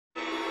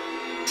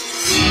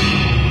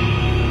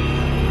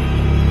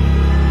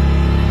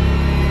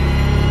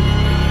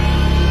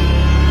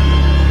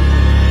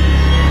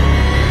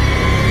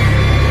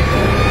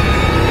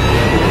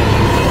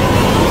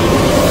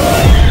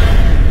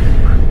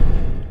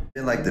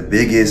Like the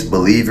biggest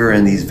believer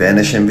in these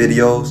vanishing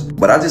videos,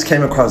 but I just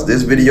came across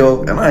this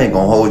video and I ain't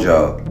gonna hold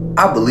y'all.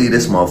 I believe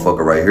this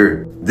motherfucker right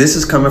here. This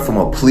is coming from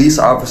a police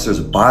officer's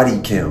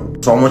body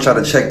cam. So I want y'all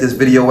to check this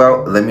video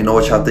out and let me know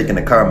what y'all think in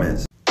the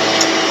comments.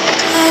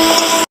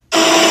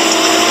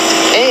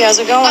 Hey, how's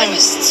it going? I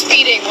was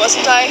speeding,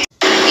 wasn't I?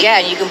 Yeah,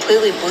 and you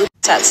completely blew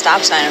that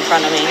stop sign in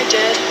front of me. I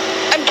did.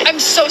 I'm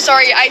so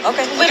sorry. I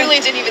literally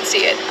didn't even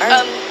see it. All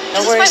right. No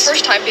this worries. is my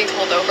first time being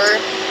pulled over.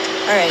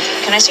 All right.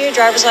 Can I see your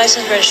driver's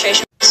license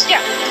registration? Yeah.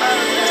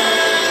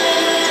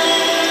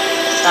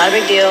 It's not a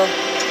big deal.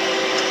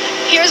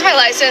 Here's my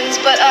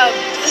license, but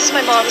this is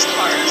my mom's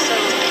car, so.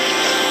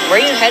 Where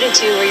are you headed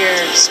to where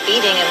you're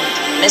speeding and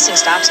missing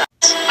stop signs?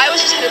 I was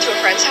just headed to a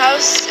friend's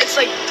house. It's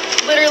like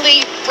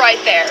literally right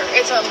there.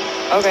 It's a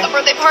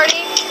birthday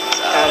party.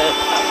 So, Got it.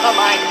 Not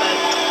mine, but.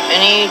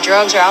 Any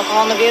drugs or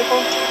alcohol in the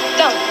vehicle?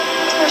 No,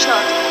 of course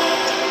not.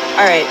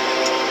 All right.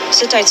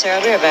 Sit tight, Sarah.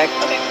 I'll be right back.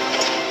 Okay.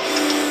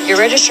 Your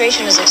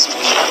registration is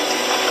expired.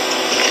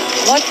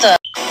 What the?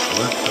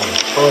 What the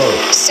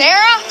fuck?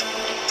 Sarah?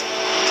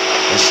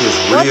 That shit's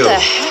What real. the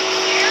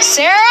heck?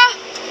 Sarah?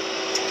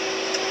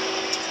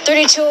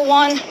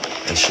 3201.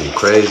 That shit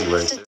crazy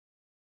right there.